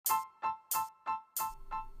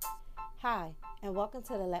Hi, and welcome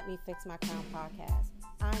to the Let Me Fix My Crown podcast.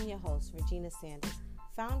 I'm your host, Regina Sanders,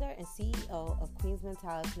 founder and CEO of Queen's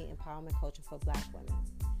Mentality Empowerment Coaching for Black Women.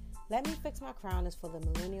 Let Me Fix My Crown is for the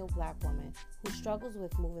millennial Black woman who struggles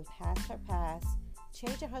with moving past her past,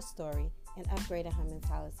 changing her story, and upgrading her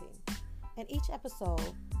mentality. In each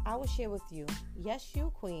episode, I will share with you, yes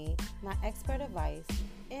you queen, my expert advice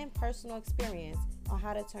and personal experience on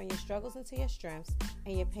how to turn your struggles into your strengths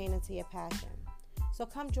and your pain into your passion. So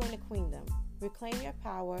come join the queendom, reclaim your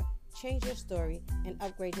power, change your story, and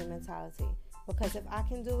upgrade your mentality. Because if I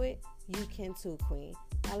can do it, you can too, queen.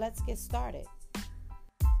 Now let's get started.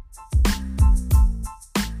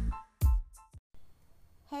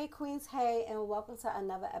 Hey queens, hey, and welcome to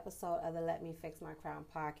another episode of the Let Me Fix My Crown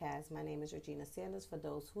podcast. My name is Regina Sanders. For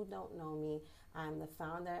those who don't know me, I'm the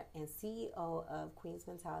founder and CEO of Queen's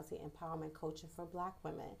Mentality Empowerment Coaching for Black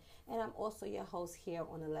Women. And I'm also your host here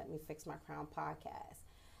on the Let Me Fix My Crown podcast.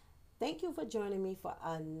 Thank you for joining me for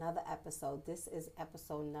another episode. This is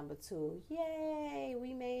episode number 2. Yay!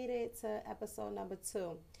 We made it to episode number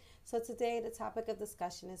 2. So today the topic of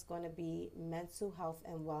discussion is going to be mental health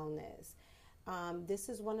and wellness. This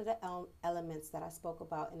is one of the elements that I spoke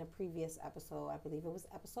about in a previous episode. I believe it was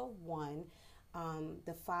episode 1,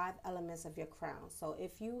 the 5 elements of your crown. So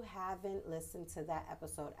if you haven't listened to that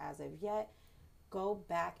episode as of yet, go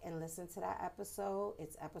back and listen to that episode.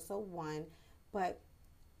 It's episode 1. But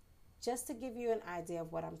just to give you an idea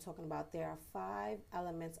of what I'm talking about, there are 5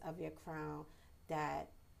 elements of your crown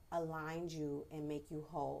that align you and make you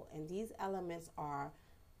whole. And these elements are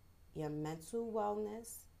your mental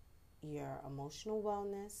wellness, your emotional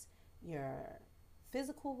wellness, your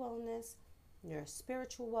physical wellness, your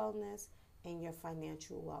spiritual wellness, and your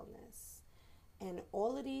financial wellness. And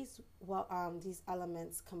all of these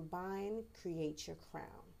elements combined create your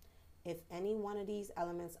crown. If any one of these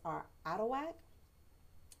elements are out of whack,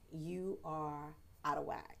 you are out of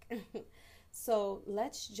whack. So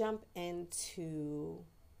let's jump into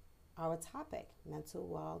our topic, mental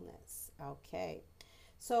wellness. Okay.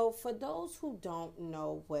 So for those who don't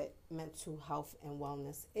know what mental health and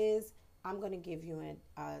wellness is, I'm going to give you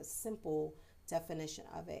a simple definition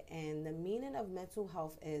of it. And the meaning of mental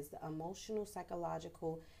health is the emotional,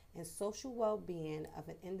 psychological, and social well-being of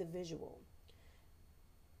an individual.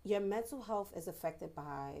 Your mental health is affected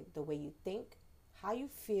by the way you think, how you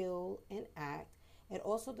feel and act. It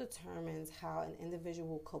also determines how an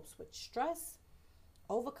individual copes with stress,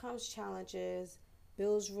 overcomes challenges,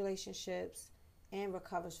 builds relationships, and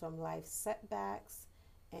recovers from life setbacks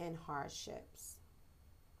and hardships.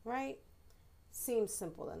 Right? Seems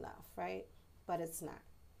simple enough, right? But it's not.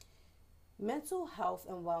 Mental health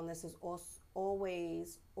and wellness is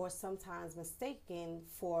always or sometimes mistaken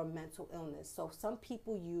for mental illness. So some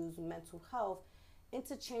people use mental health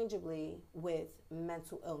interchangeably with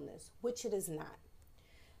mental illness, which it is not.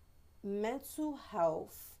 Mental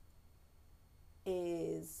health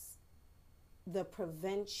is the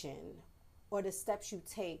prevention or the steps you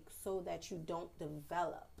take so that you don't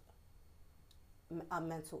develop a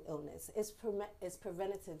mental illness. It's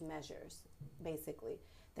preventative measures, basically,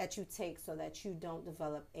 that you take so that you don't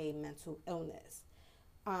develop a mental illness.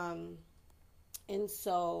 And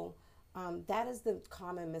so that is the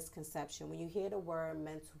common misconception. When you hear the word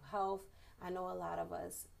mental health, I know a lot of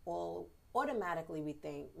us all automatically we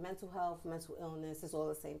think mental health, mental illness is all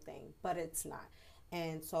the same thing, but it's not.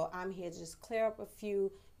 And so I'm here to just clear up a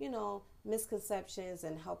few, misconceptions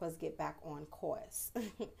and help us get back on course.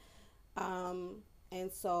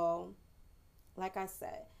 And so, like I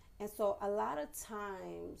said, a lot of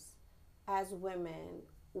times as women,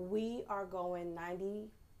 we are going 90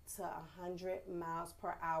 to 100 miles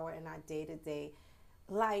per hour in our day-to-day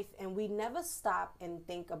life, and we never stop and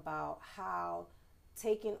think about how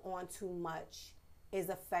taking on too much is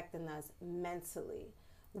affecting us mentally.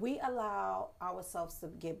 We allow ourselves to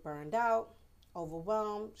get burned out,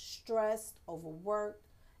 overwhelmed, stressed, overworked,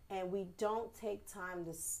 and we don't take time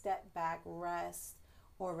to step back, rest,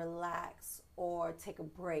 or relax, or take a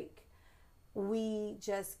break. We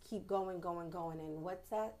just keep going, and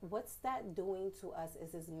what's that doing to us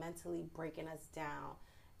is it's mentally breaking us down.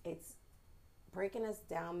 It's breaking us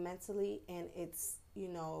down mentally, and it's,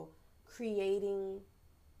 creating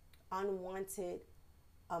unwanted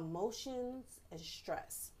emotions and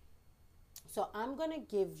stress. So I'm going to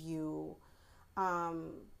give you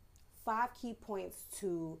 5 key points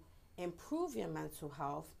to improve your mental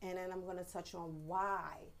health, and then I'm going to touch on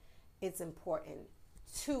why it's important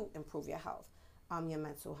to improve your health, your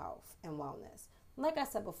mental health and wellness. Like I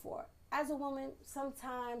said before, as a woman,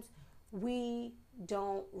 sometimes we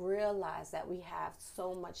don't realize that we have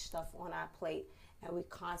so much stuff on our plate and we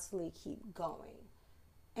constantly keep going.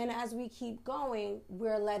 And as we keep going,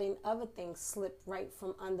 we're letting other things slip right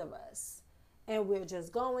from under us. And we're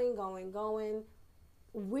just going, going, going.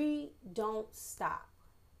 We don't stop.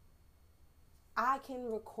 I can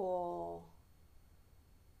recall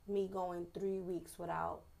me going 3 weeks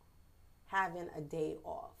without having a day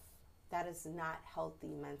off. That is not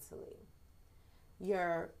healthy mentally.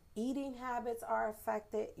 Your eating habits are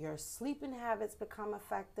affected. Your sleeping habits become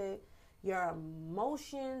affected. Your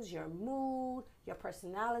emotions, your mood, your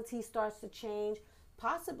personality starts to change.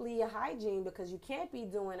 Possibly your hygiene, because you can't be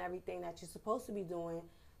doing everything that you're supposed to be doing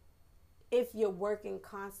if you're working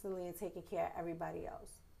constantly and taking care of everybody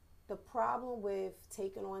else. The problem with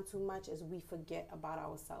taking on too much is we forget about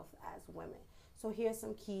ourselves as women. So here's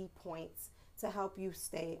some key points to help you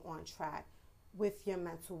stay on track with your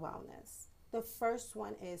mental wellness. The first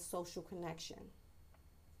one is social connection.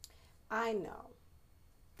 I know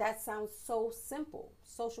that sounds so simple.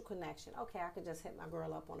 Social connection. Okay, I could just hit my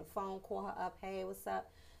girl up on the phone, call her up, hey, what's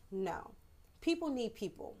up? No. People need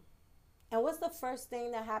people. And what's the first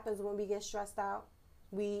thing that happens when we get stressed out?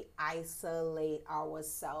 We isolate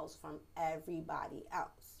ourselves from everybody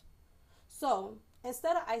else. So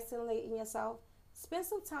instead of isolating yourself, spend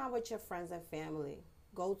some time with your friends and family.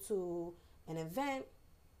 Go to an event,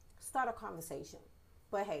 start a conversation.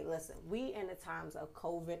 But hey, listen, we in the times of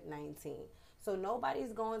COVID-19. So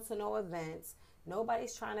nobody's going to no events.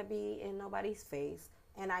 Nobody's trying to be in nobody's face.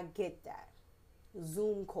 And I get that.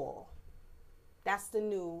 Zoom call. That's the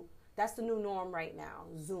new norm right now,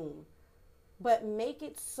 Zoom. But make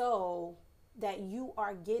it so that you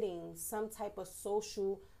are getting some type of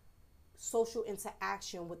social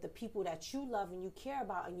interaction with the people that you love and you care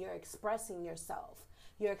about, and you're expressing yourself.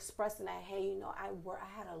 You're expressing that, hey, I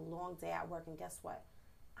had a long day at work, and guess what?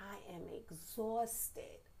 I am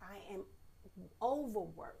exhausted. I am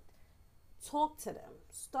overworked. Talk to them.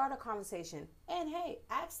 Start a conversation. And hey,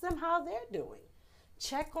 ask them how they're doing.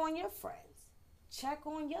 Check on your friends. Check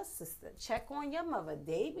on your sister. Check on your mother.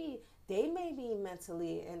 They may be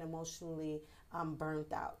mentally and emotionally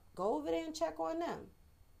burnt out. Go over there and check on them.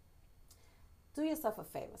 Do yourself a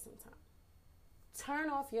favor sometime. Turn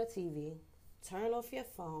off your TV. Turn off your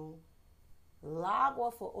phone. Log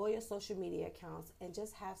off of all your social media accounts and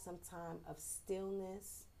just have some time of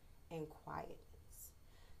stillness and quietness.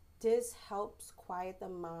 This helps quiet the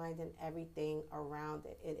mind and everything around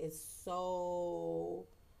it. It is so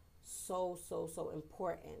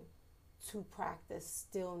important to practice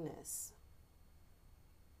stillness.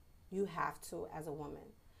 You have to, as a woman,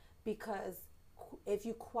 because if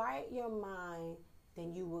you quiet your mind,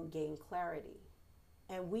 then you will gain clarity.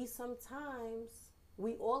 And we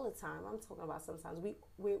all the time, I'm talking about sometimes, we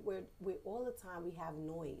all the time we have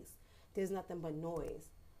noise. There's nothing but noise.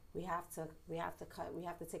 We have to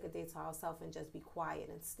take a day to ourselves and just be quiet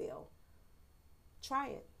and still. Try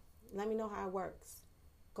it. Let me know how it works.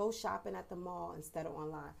 Go shopping at the mall instead of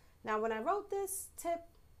online. Now, when I wrote this tip,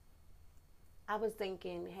 I was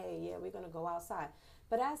thinking, hey, yeah, we're going to go outside.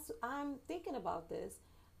 But as I'm thinking about this,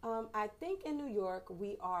 I think in New York,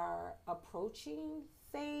 we are approaching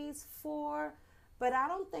phase 4, but I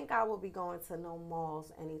don't think I will be going to no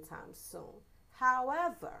malls anytime soon.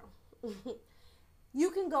 However,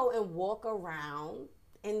 you can go and walk around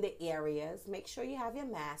in the areas. Make sure you have your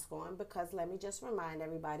mask on, because let me just remind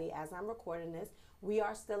everybody, as I'm recording this, we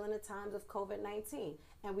are still in the times of COVID-19,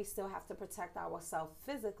 and we still have to protect ourselves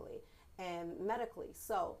physically and medically.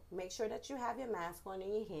 So make sure that you have your mask on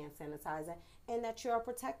and your hand sanitizer, and that you are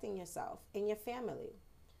protecting yourself and your family.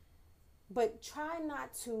 But try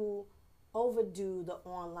not to overdo the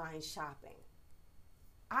online shopping.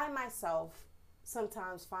 I myself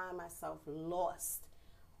sometimes find myself lost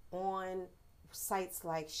on sites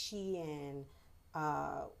like Shein,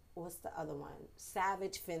 what's the other one?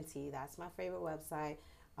 Savage Fenty, that's my favorite website.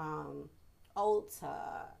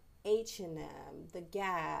 Ulta, H&M, The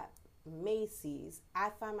Gap, Macy's. I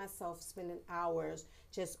find myself spending hours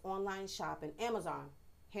just online shopping. Amazon,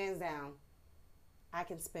 hands down, I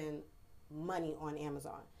can spend money on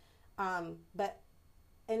Amazon. But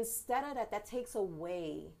instead of that takes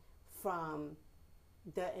away from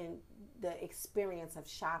the experience of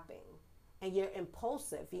shopping. And you're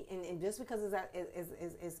impulsive, and just because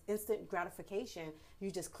it's instant gratification, you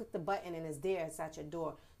just click the button and it's there, it's at your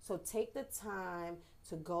door. So take the time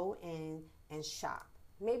to go in and shop.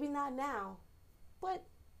 Maybe not now, but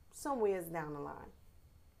somewhere down the line.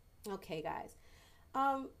 Okay, guys.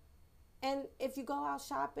 And if you go out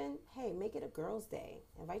shopping, hey, make it a girls' day.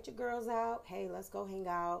 Invite your girls out. Hey, let's go hang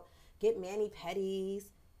out. Get mani-pedis,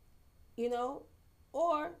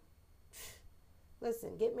 or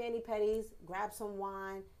listen, get mani-pedis, grab some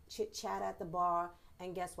wine, chit-chat at the bar,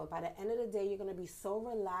 And guess what? By the end of the day, you're going to be so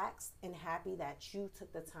relaxed and happy that you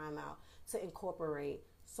took the time out to incorporate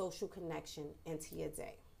social connection into your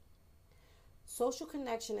day. Social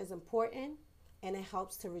connection is important and it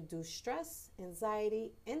helps to reduce stress,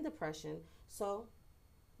 anxiety, and depression. So,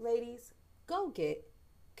 ladies, go get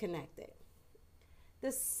connected.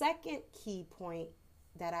 The second key point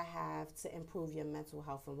that I have to improve your mental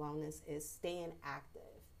health and wellness is staying active.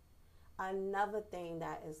 Another thing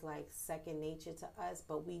that is like second nature to us,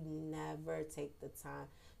 but we never take the time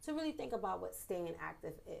to really think about what staying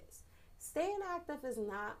active is. Staying active is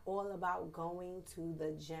not all about going to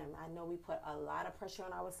the gym. I know we put a lot of pressure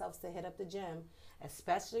on ourselves to hit up the gym,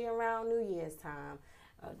 especially around New Year's time.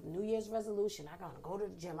 New Year's resolution, I'm going to go to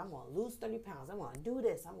the gym. I'm going to lose 30 pounds. I'm going to do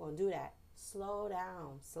this. I'm going to do that. Slow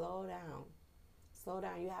down, slow down, slow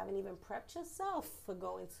down. You haven't even prepped yourself for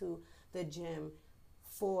going to the gym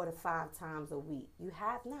 4 to 5 times a week. You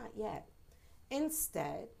have not yet.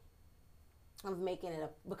 Instead of making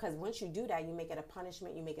it because once you do that, you make it a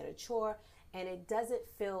punishment, you make it a chore, and it doesn't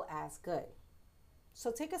feel as good.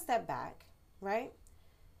 So take a step back, right?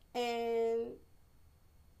 And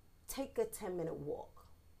take a 10-minute walk.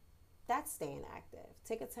 That's staying active.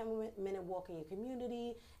 Take a 10-minute walk in your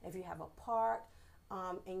community. If you have a park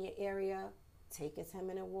in your area, take a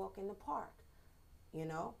 10-minute walk in the park. You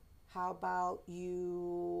know, how about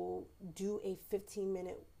you do a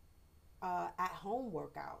 15-minute at-home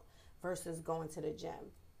workout versus going to the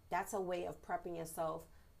gym? That's a way of prepping yourself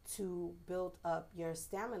to build up your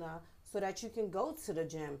stamina so that you can go to the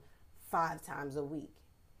gym 5 times a week.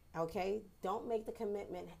 Okay? Don't make the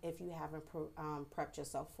commitment if you haven't prepped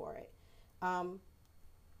yourself for it.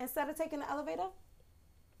 Instead of taking the elevator,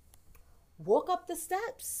 walk up the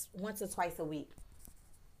steps once or twice a week.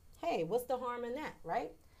 Hey, what's the harm in that,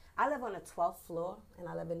 right? I live on the 12th floor and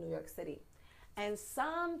I live in New York City. And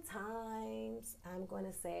sometimes I'm going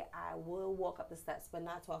to say I will walk up the steps, but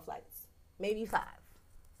not 12 flights, maybe 5.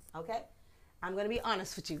 Okay? I'm going to be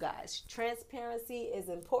honest with you guys. Transparency is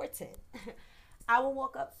important. I will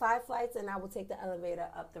walk up 5 flights and I will take the elevator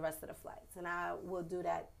up the rest of the flights. And I will do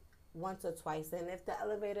that once or twice. And if the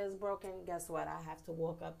elevator is broken, guess what? I have to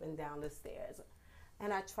walk up and down the stairs.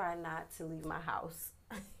 And I try not to leave my house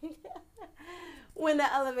when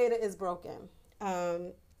the elevator is broken.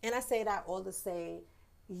 And I say that all to say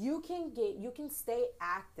you can stay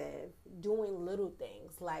active doing little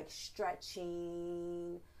things like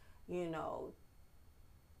stretching, you know,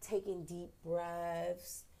 taking deep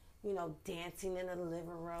breaths, you know, dancing in the living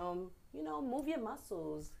room, you know, move your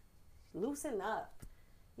muscles, loosen up,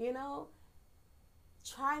 you know.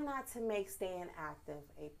 Try not to make staying active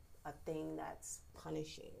a thing that's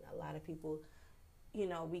punishing. A lot of people, you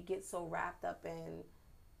know, we get so wrapped up in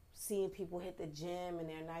seeing people hit the gym and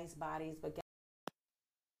their nice bodies, but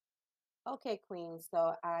okay, Queen.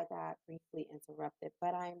 So I got briefly interrupted,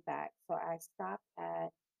 but I'm back. So I stopped at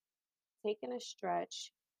taking a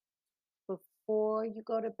stretch before you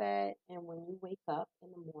go to bed and when you wake up in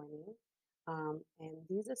the morning. And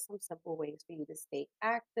these are some simple ways for you to stay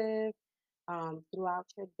active throughout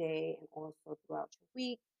your day and also throughout your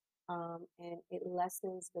week. And it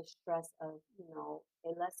lessens the stress of, you know,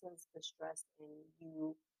 it lessens the stress in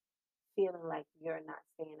you feeling like you're not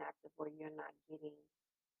staying active or you're not getting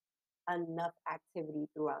enough activity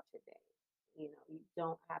throughout your day. You know, you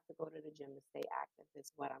don't have to go to the gym to stay active,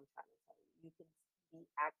 is what I'm trying to tell you. You can be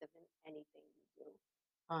active in anything you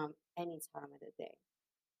do, any time of the day.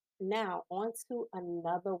 Now, on to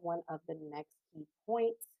another one of the next key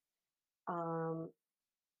points um,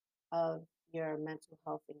 of your mental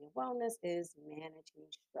health and your wellness is managing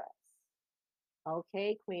stress.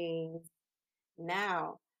 Okay, queens.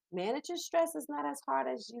 Now, managing stress is not as hard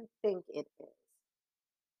as you think it is.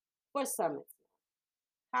 For some, it's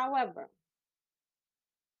not. However,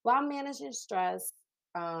 while managing stress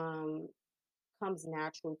um, comes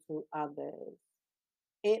natural to others,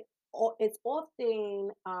 it it's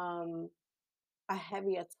often a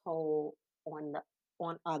heavier toll on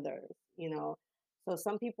on others. You know, so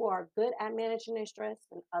some people are good at managing their stress,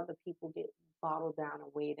 and other people get bottled down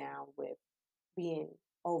and weighed down with being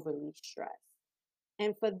overly stressed.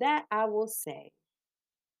 And for that, I will say,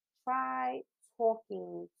 try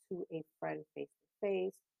talking to a friend face to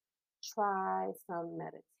face. Try some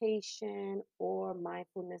meditation or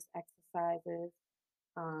mindfulness exercises.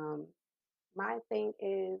 Um, my thing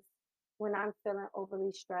is when I'm feeling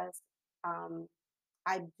overly stressed, um,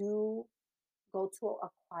 I do go to a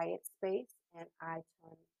quiet space and I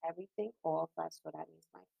turn everything off. So that means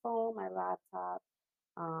my phone, my laptop.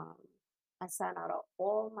 Um, I sign out of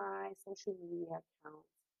all my social media accounts.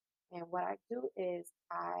 And what I do is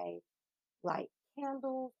I like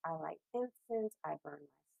candles, I light incense, I burn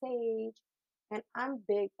my sage, and I'm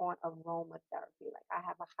big on aromatherapy. Like I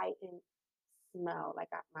have a heightened smell, like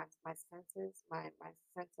my senses, my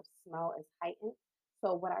sense of smell is heightened.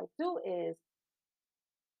 So what I do is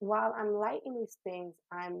while I'm lighting these things,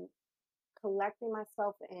 I'm collecting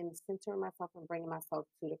myself and centering myself and bringing myself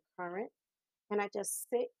to the current. And I just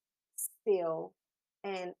sit still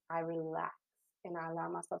and I relax and I allow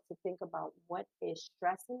myself to think about what is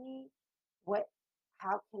stressing me, what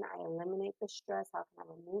how can I eliminate the stress, how can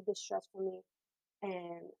I remove the stress from me,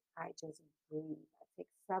 and I just breathe. I take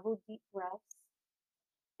several deep breaths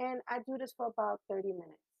and I do this for about 30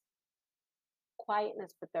 minutes.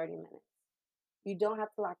 Quietness for 30 minutes. You don't have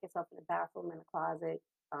to lock yourself in the bathroom, in the closet,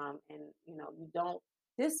 and you don't.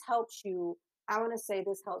 This helps you. I want to say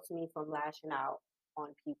this helps me from lashing out on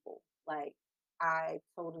people. Like I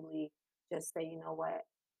totally just say, you know what,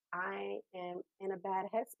 I am in a bad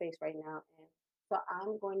headspace right now, and so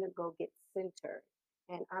I'm going to go get centered,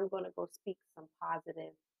 and I'm going to go speak some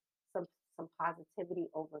some positivity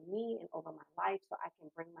over me and over my life, so I can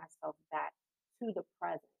bring myself back to the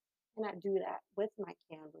present. And I do that with my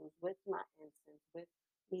candles, with my incense, with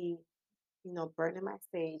me, burning my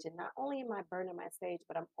sage. And not only am I burning my sage,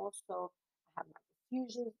 but I have my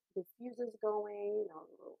diffusers going,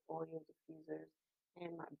 little oil diffusers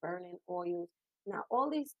and my burning oils. Now, all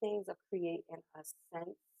these things are creating a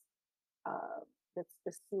sense of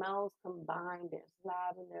the smells combined. There's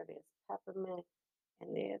lavender, there's peppermint,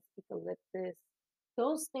 and there's eucalyptus.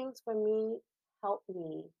 Those things for me help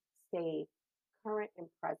me stay current and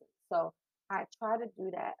present. So I try to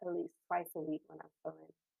do that at least twice a week when I'm feeling.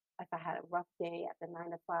 If I had a rough day at the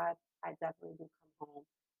 9 to 5, I definitely do come home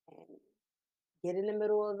and get in the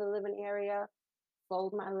middle of the living area,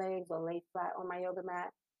 fold my legs or lay flat on my yoga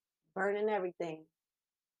mat, burning everything.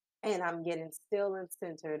 And I'm getting still and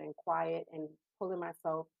centered and quiet and pulling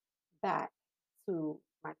myself back to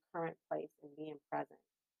my current place and being present.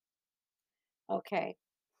 Okay,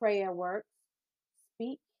 prayer works.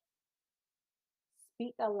 Speak,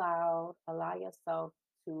 speak aloud, allow yourself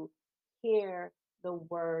to hear the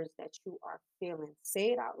words that you are feeling.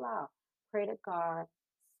 Say it out loud. Pray to God,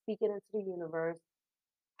 speak it into the universe.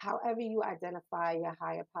 However, you identify your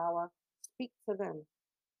higher power, speak to them,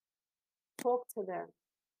 talk to them,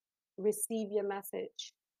 receive your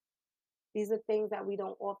message. These are things that we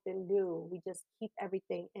don't often do. We just keep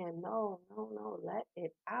everything in. No, no, no. Let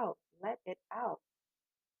it out. Let it out.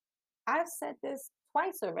 I've said this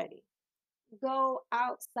twice already. Go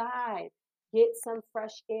outside, get some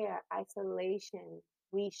fresh air, isolation.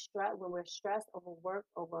 We stress when we're stressed, overworked,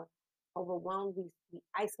 overwhelmed. We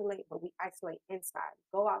isolate, but we isolate inside.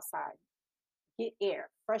 Go outside, get air,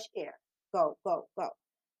 fresh air. Go, go, go.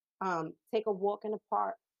 Take a walk in the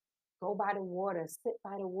park. Go by the water, sit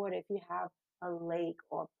by the water if you have a lake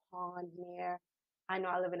or a pond near. I know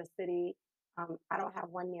I live in a city. I don't have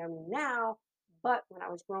one near me now, but when I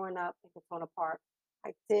was growing up in Katona Park,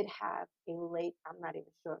 I did have a lake. I'm not even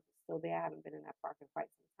sure if it's still there. I haven't been in that park in quite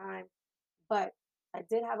some time, but I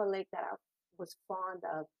did have a lake that I was fond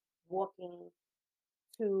of walking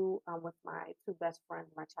to with my two best friends,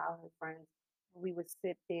 my childhood friends. We would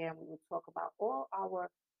sit there and we would talk about all our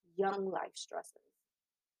young life stresses.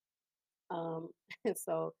 Um, and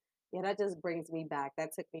so, yeah, that just brings me back.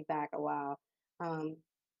 That took me back a while. Um,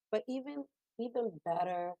 but even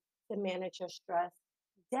better to manage your stress,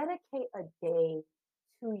 dedicate a day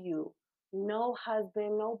to you. No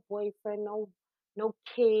husband, no boyfriend, no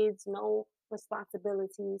kids, no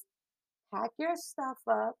responsibilities. Pack your stuff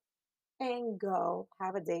up and go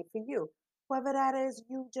have a day for you. Whether that is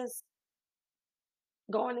you just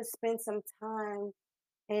going to spend some time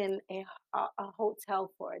in a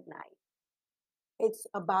hotel for a night. It's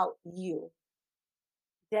about you.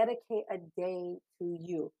 Dedicate a day to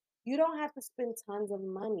you. You don't have to spend tons of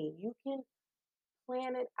money. You can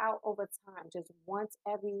plan it out over time. Just once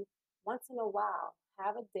in a while,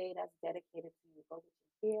 have a day that's dedicated to you. Go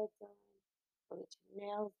get your hair done, go get your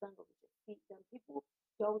nails done, go get your feet done. People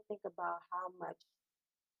don't think about how much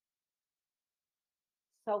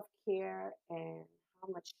self care and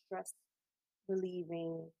how much stress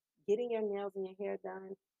relieving, getting your nails and your hair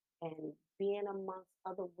done, and being amongst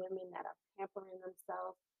other women that are pampering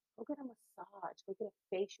themselves. Go get a massage, go get a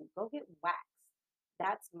facial, go get wax.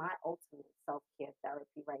 That's my ultimate self care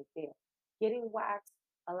therapy right there. Getting wax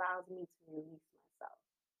allows me to release myself.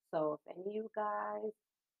 So, if any of you guys,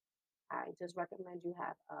 I just recommend you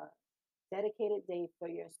have a dedicated day for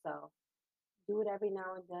yourself. Do it every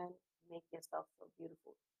now and then. Make yourself so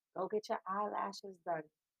beautiful. Go get your eyelashes done.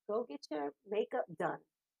 Go get your makeup done.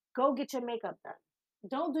 Go get your makeup done.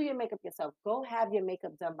 Don't do your makeup yourself. Go have your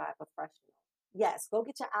makeup done by a professional. Yes, go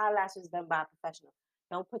get your eyelashes done by a professional.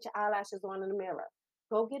 Don't put your eyelashes on in the mirror.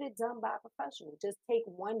 Go get it done by a professional. Just take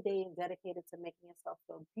one day and dedicate it to making yourself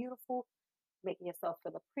feel beautiful, making yourself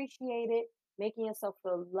feel appreciated, making yourself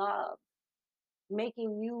feel loved,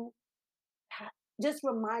 making you just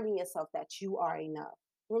reminding yourself that you are enough.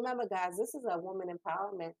 Remember, guys, this is a woman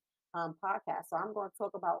empowerment podcast. So I'm going to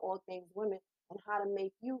talk about all things women and how to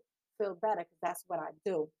make you feel better because that's what I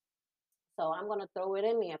do. So I'm going to throw it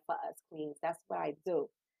in there for us, queens. That's what I do.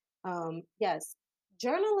 Yes,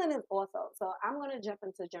 journaling is also. So I'm going to jump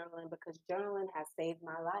into journaling because journaling has saved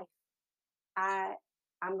my life. I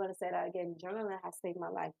I'm going to say that again. Journaling has saved my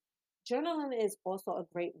life. Journaling is also a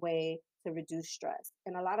great way to reduce stress,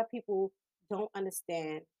 and a lot of people don't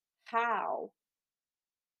understand how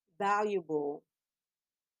valuable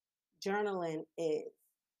journaling is.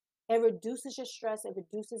 It reduces your stress, it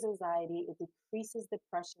reduces anxiety, it decreases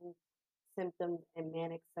depression symptoms and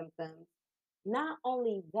manic symptoms. Not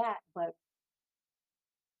only that, but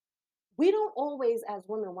we don't always, as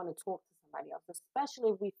women, want to talk to somebody else,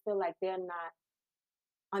 especially if we feel like they're not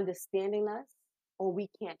understanding us or we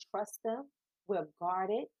can't trust them. We're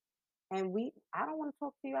guarded and I don't want to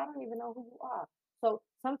talk to you. I don't even know who you are. So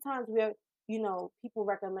sometimes people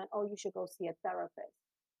recommend, oh, you should go see a therapist.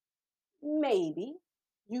 Maybe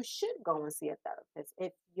you should go and see a therapist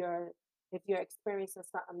if you're experiencing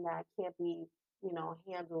something that can't be,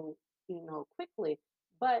 handled, quickly.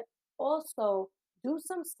 But also do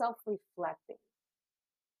some self-reflecting.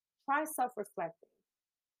 Try self-reflecting.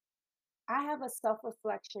 I have a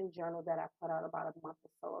self-reflection journal that I put out about a month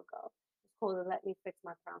or so ago. It's called the Let Me Fix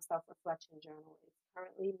My Crown Self-Reflection Journal. It's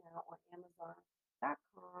currently now on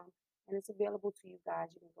Amazon.com and it's available to you guys.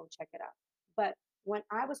 You can go check it out. But when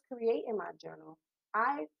I was creating my journal,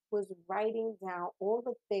 I was writing down all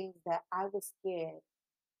the things that I was scared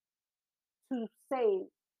to say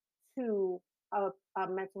to a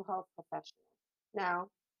mental health professional. Now,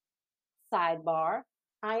 sidebar,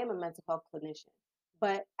 I am a mental health clinician,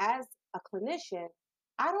 but as a clinician,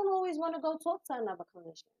 I don't always want to go talk to another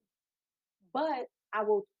clinician, but I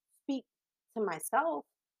will speak to myself.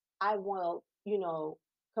 I will,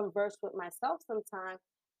 converse with myself sometimes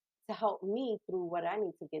to help me through what I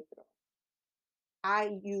need to get through.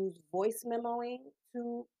 I use voice memoing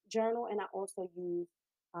to journal, and I also use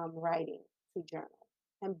writing to journal.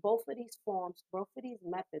 And both of these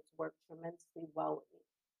methods work tremendously well with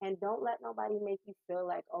me. And don't let nobody make you feel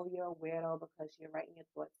like, oh, you're a weirdo because you're writing your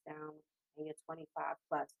thoughts down and you're 25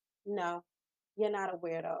 plus. No, you're not a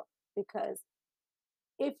weirdo because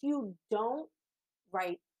if you don't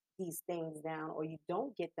write these things down or you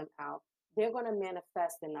don't get them out, they're going to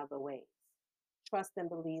manifest in other ways. Trust and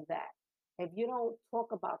believe that. If you don't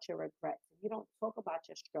talk about your regrets, if you don't talk about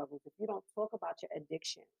your struggles, if you don't talk about your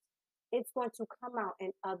addictions, it's going to come out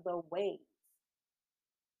in other ways.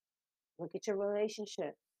 Look at your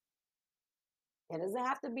relationship. It doesn't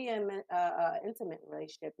have to be an intimate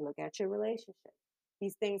relationship. Look at your relationship.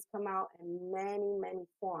 These things come out in many, many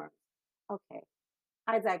forms. Okay,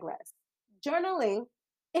 I digress. Journaling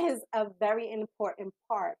is a very important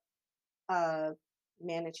part of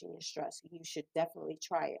managing your stress. You should definitely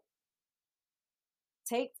try it.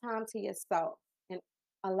 Take time to yourself and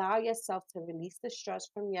allow yourself to release the stress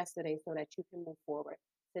from yesterday so that you can move forward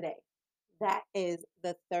today. That is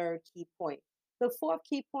the third key point. The fourth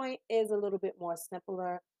key point is a little bit more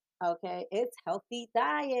simpler. Okay, it's healthy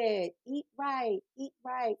diet. Eat right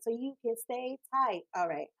so you can stay tight. All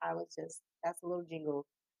right, that's a little jingle.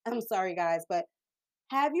 I'm sorry, guys, but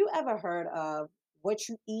have you ever heard of what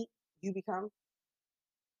you eat, you become?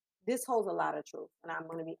 This holds a lot of truth, and I'm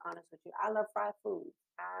going to be honest with you. I love fried foods.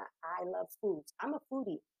 I love foods. I'm a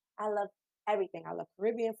foodie. I love everything. I love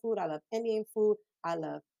Caribbean food. I love Indian food. I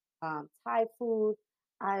love Thai food.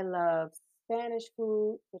 I love Spanish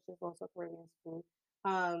food, which is also Caribbean food.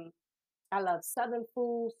 Um, I love Southern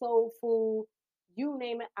food, soul food. You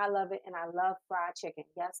name it, I love it, and I love fried chicken.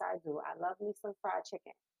 Yes, I do. I love me some fried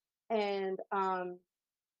chicken. And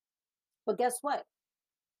but guess what?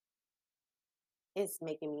 It's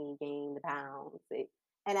making me gain the pounds.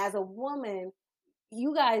 And as a woman,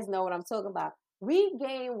 you guys know what I'm talking about. We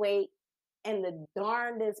gain weight in the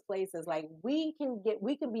darndest places. Like we can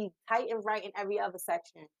be tight and right in every other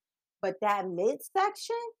section, but that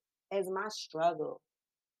midsection is my struggle.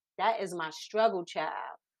 That is my struggle, child.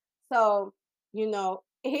 So,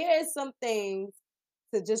 here's some things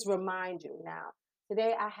to just remind you. Now,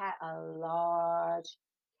 today I had a large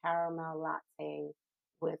caramel latte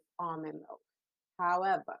with almond milk.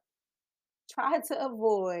 However, try to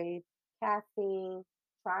avoid caffeine,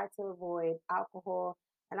 try to avoid alcohol.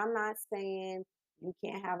 And I'm not saying you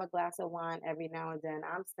can't have a glass of wine every now and then.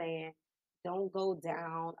 I'm saying Don't go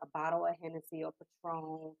down a bottle of Hennessy or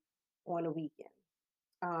Patron on a weekend.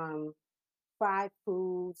 Um, Fried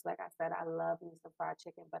foods, like I said, I love me some fried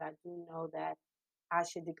chicken, but I do know that I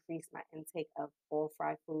should decrease my intake of all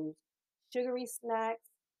fried foods. Sugary snacks,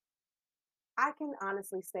 I can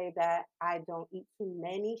honestly say that I don't eat too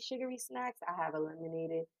many sugary snacks. I have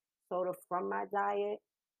eliminated soda from my diet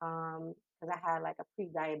because I had like a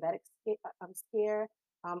pre-diabetic scare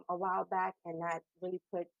a while back, and that really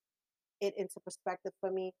put it into perspective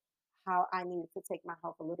for me how I needed to take my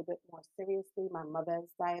health a little bit more seriously. My mother is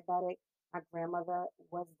diabetic. My grandmother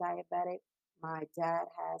was diabetic. My dad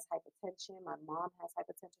has hypertension. My mom has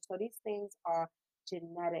hypertension. So these things are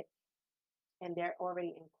genetic and they're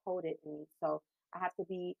already encoded in me. So I have to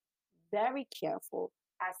be very careful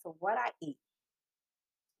as to what I eat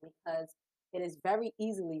because it is very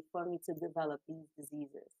easily for me to develop these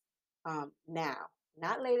diseases now,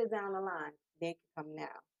 not later down the line. They can come now.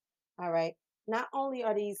 All right. Not only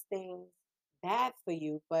are these things bad for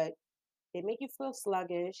you, but they make you feel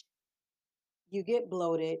sluggish, you get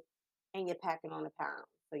bloated, and you're packing on a pound.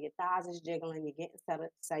 So your thighs is jiggling, you're getting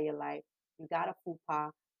cellulite, you got a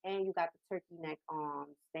fupa, and you got the turkey neck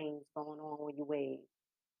arms things going on when you wave.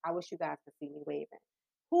 I wish you guys could see me waving.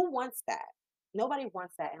 Who wants that? Nobody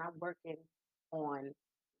wants that, and I'm working on,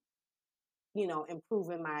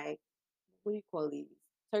 improving my what do you call these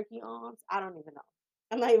turkey arms? I don't even know.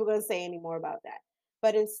 I'm not even going to say any more about that.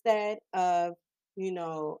 But instead of you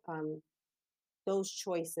know um, those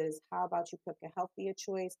choices. How about you cook a healthier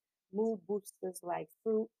choice? Mood boosters like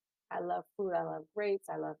fruit. I love fruit. I love grapes.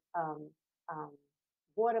 I love um,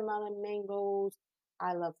 watermelon, mangoes.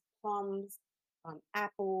 I love plums,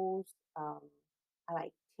 apples. I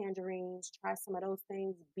like tangerines. Try some of those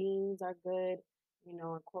things. Beans are good.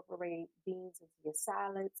 Incorporate beans into your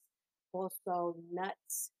salads. Also,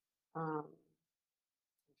 nuts. Um,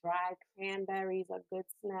 Dried cranberries are good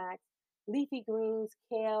snacks. Leafy greens,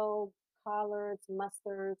 kale, collards,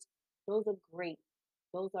 mustards, those are great.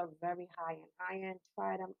 Those are very high in iron.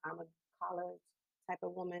 Try them. I'm a collard type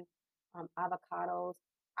of woman. Avocados.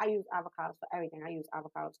 I use avocados for everything. I use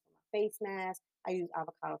avocados for my face mask. I use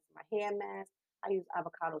avocados for my hair mask. I use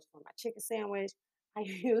avocados for my chicken sandwich. I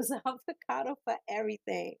use avocado for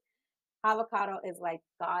everything. Avocado is like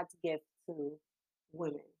God's gift to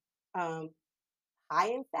women. Um, High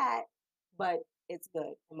in fat, but it's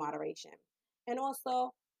good in moderation. And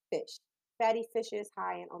also fish. Fatty fishes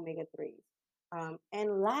high in omega 3s.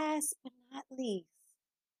 And last but not least,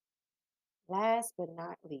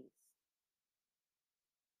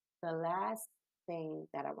 the last thing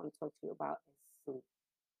that I want to talk to you about is sleep.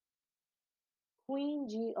 Queen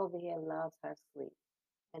G over here loves her sleep.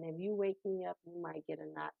 And if you wake me up, you might get a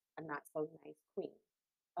not so nice queen.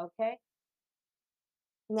 Okay?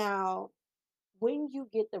 Now, when you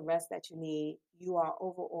get the rest that you need, you are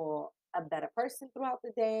overall a better person throughout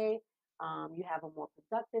the day. You have a more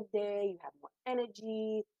productive day. You have more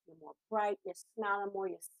energy. You're more bright. You're smiling more.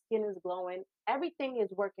 Your skin is glowing. Everything is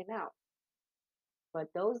working out. But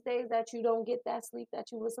those days that you don't get that sleep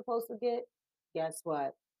that you were supposed to get, guess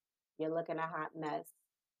what? You're looking a hot mess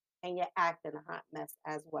and you're acting a hot mess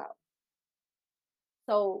as well.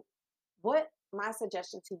 So, what my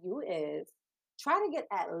suggestion to you is try to get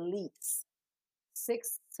at least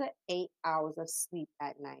 6 to 8 hours of sleep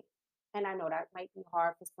at night. And I know that might be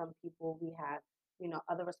hard for some people. We have,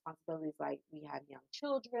 other responsibilities like we have young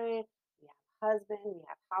children, we have husband, we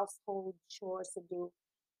have household chores to do,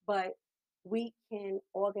 but we can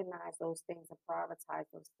organize those things and prioritize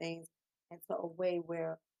those things into a way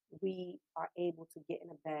where we are able to get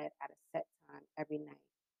in a bed at a set time every night.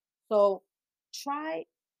 So try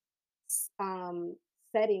um,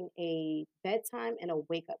 setting a bedtime and a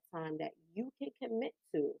wake up time that you can commit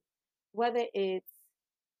to, whether it's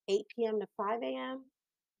 8 p.m. to 5 a.m.,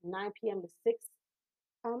 9 p.m. to 6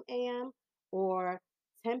 a.m., or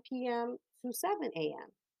 10 p.m. to 7 a.m.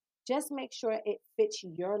 Just make sure it fits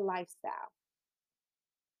your lifestyle.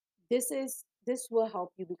 This will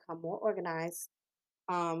help you become more organized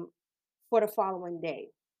um, for the following day.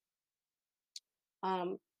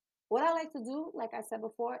 Um, what I like to do, like I said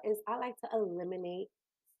before, is I like to eliminate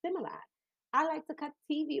stimuli. I like to cut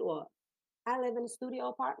TV off. I live in a studio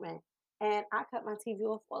apartment and I cut my TV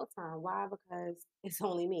off all the time. Why? Because it's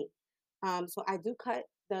only me. So I do cut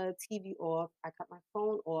the TV off. I cut my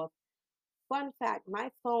phone off. Fun fact, my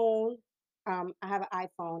phone, I have an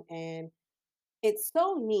iPhone and it's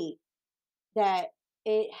so neat that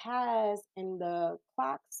it has in the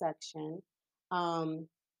clock section um,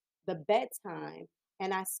 the bedtime,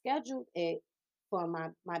 and I scheduled it for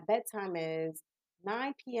my bedtime is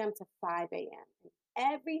 9 p.m. to 5 a.m. And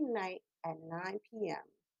every night at 9 p.m.,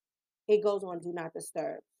 it goes on do not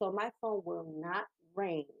disturb. So my phone will not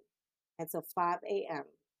ring until 5 a.m.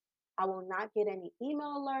 I will not get any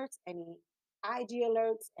email alerts, any IG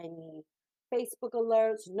alerts, any Facebook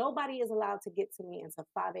alerts. Nobody is allowed to get to me until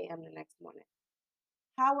 5 a.m. the next morning.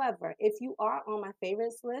 However, if you are on my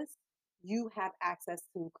favorites list, you have access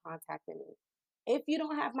to contacting me. If you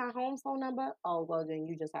don't have my home phone number, oh well, then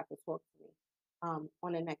you just have to talk to me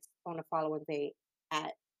on the following day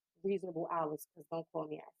at reasonable hours because don't call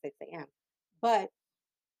me at 6 a.m. But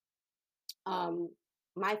um,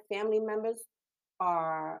 my family members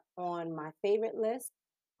are on my favorite list.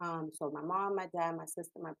 So my mom, my dad, my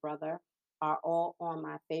sister, my brother are all on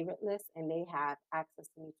my favorite list, and they have access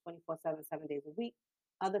to me 24/7, 7 days a week.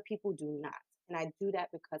 Other people do not. And I do that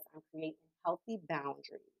because I'm creating healthy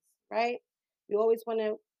boundaries, right? You always want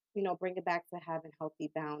to, bring it back to having healthy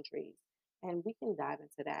boundaries. And we can dive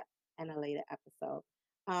into that in a later episode.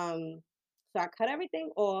 Um, so I cut everything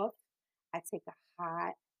off. I take a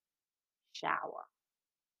hot shower.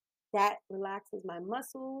 That relaxes my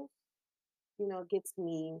muscles, gets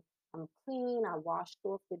me, I'm clean. I washed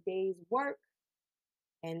off the day's work.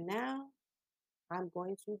 And now I'm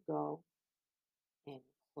going to go and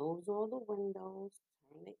close all the windows,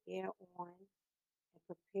 turn the air on,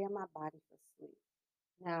 and prepare my body for sleep.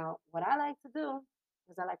 Now, what I like to do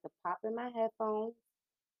is I like to pop in my headphones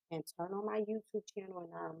and turn on my YouTube channel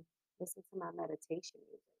and listen to my meditation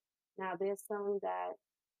music. Now, there's some that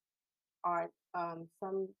are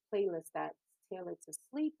some playlists that's tailored to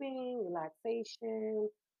sleeping, relaxation,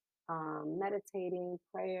 meditating,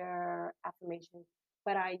 prayer, affirmation.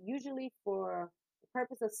 But I usually, for the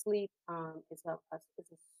purpose of sleep, it's a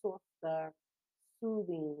softer,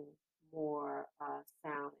 soothing, more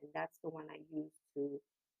sound, and that's the one I use to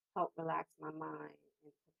help relax my mind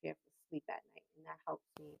and prepare for sleep at night, and that helps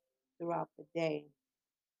me throughout the day.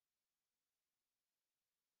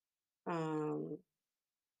 Um,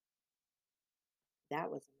 that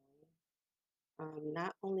was annoying.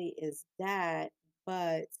 Not only is that,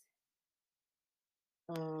 but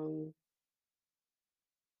um,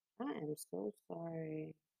 I am so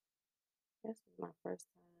sorry. This is my first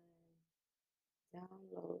time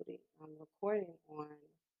downloading, recording on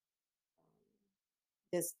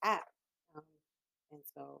this app. Um, and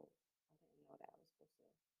so I didn't know that I was supposed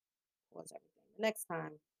to pause everything. The next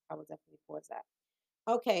time I will definitely pause that.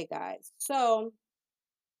 Okay, guys. So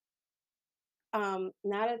now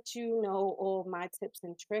that you know all of my tips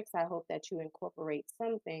and tricks, I hope that you incorporate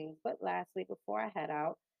some things. But lastly, before I head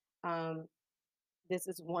out, um, this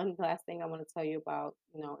is one last thing I want to tell you about,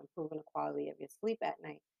 improving the quality of your sleep at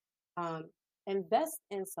night. Um, invest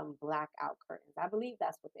in some blackout curtains. I believe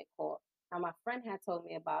that's what they call. Now, my friend had told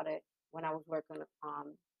me about it when I was working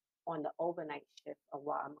on the overnight shift a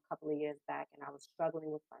couple of years back, and I was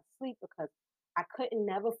struggling with my sleep because I couldn't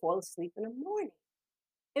never fall asleep in the morning.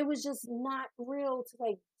 It was just not real to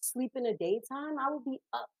like sleep in the daytime. I would be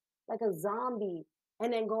up like a zombie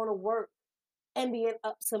and then going to work and being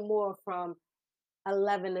up some more from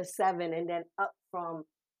 11 to 7 and then up from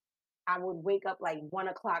I would wake up like 1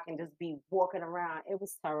 o'clock and just be walking around. It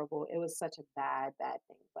was terrible. It was such a bad, bad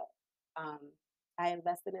thing. But um, I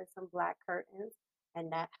invested in some black curtains,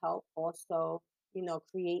 and that helped also,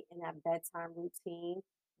 creating that bedtime routine,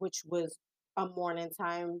 which was a morning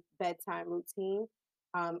time bedtime routine.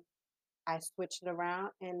 Um, I switched it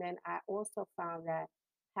around, and then I also found that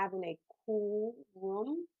having a cool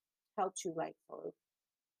room helps you like so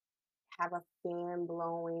have a fan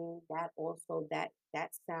blowing. That also that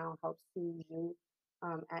sound helps soothe you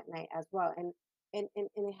at night as well. And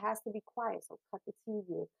it has to be quiet. So cut the TV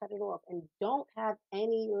or cut it off, and don't have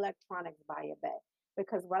any electronics by your bed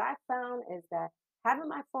because what I found is that having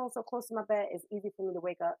my phone so close to my bed is easy for me to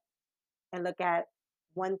wake up and look at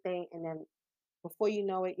one thing, and then before you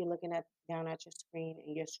know it, you're looking at down at your screen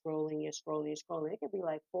and you're scrolling, you're scrolling, you're scrolling. It could be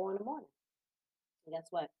like 4 in the morning. And guess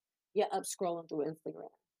what? You're up scrolling through Instagram.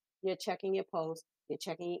 You're checking your posts, you're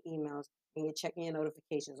checking your emails, and you're checking your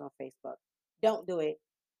notifications on Facebook. Don't do it.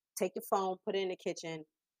 Take your phone, put it in the kitchen,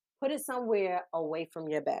 put it somewhere away from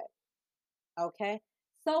your bed. Okay?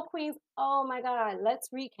 So, Queens, oh my God, let's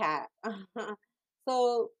recap.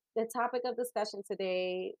 So, the topic of discussion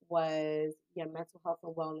today was your mental health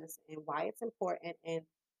and wellness and why it's important, and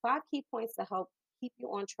 5 key points to help keep you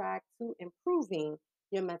on track to improving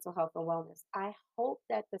your mental health and wellness. I hope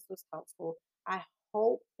that this was helpful. I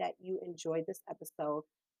hope that you enjoyed this episode.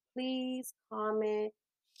 Please comment,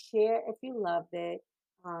 share if you loved it.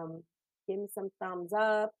 Um, Give me some thumbs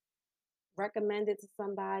up, recommend it to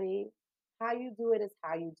somebody. How you do it is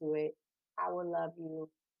how you do it. I will love you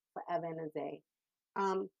forever and a day.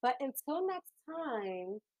 But until next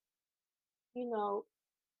time, you know,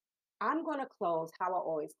 I'm going to close how I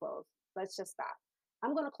always close. Let's just stop.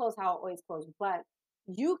 I'm going to close how I always close, but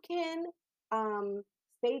you can um,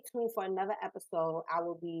 stay tuned for another episode I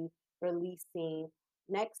will be releasing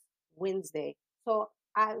next Wednesday. So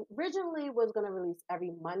I originally was going to release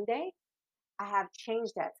every Monday. I have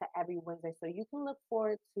changed that to every Wednesday. So you can look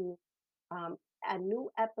forward to um, a new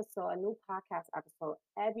episode, a new podcast episode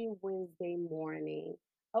every Wednesday morning.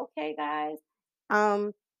 Okay, guys.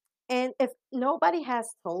 Um, and if nobody has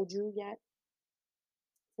told you yet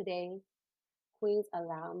today, Queens,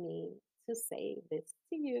 allow me to say this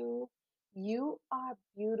to you. You are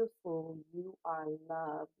beautiful. You are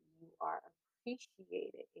loved. You are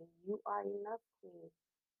appreciated. And you are enough, Queen.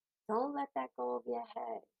 Don't let that go over your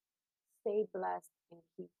head. Stay blessed and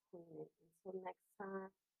keep queening. Until next time,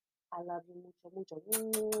 I love you mucho,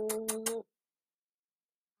 mucho.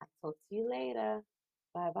 I'll talk to you later.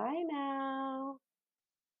 Bye bye now.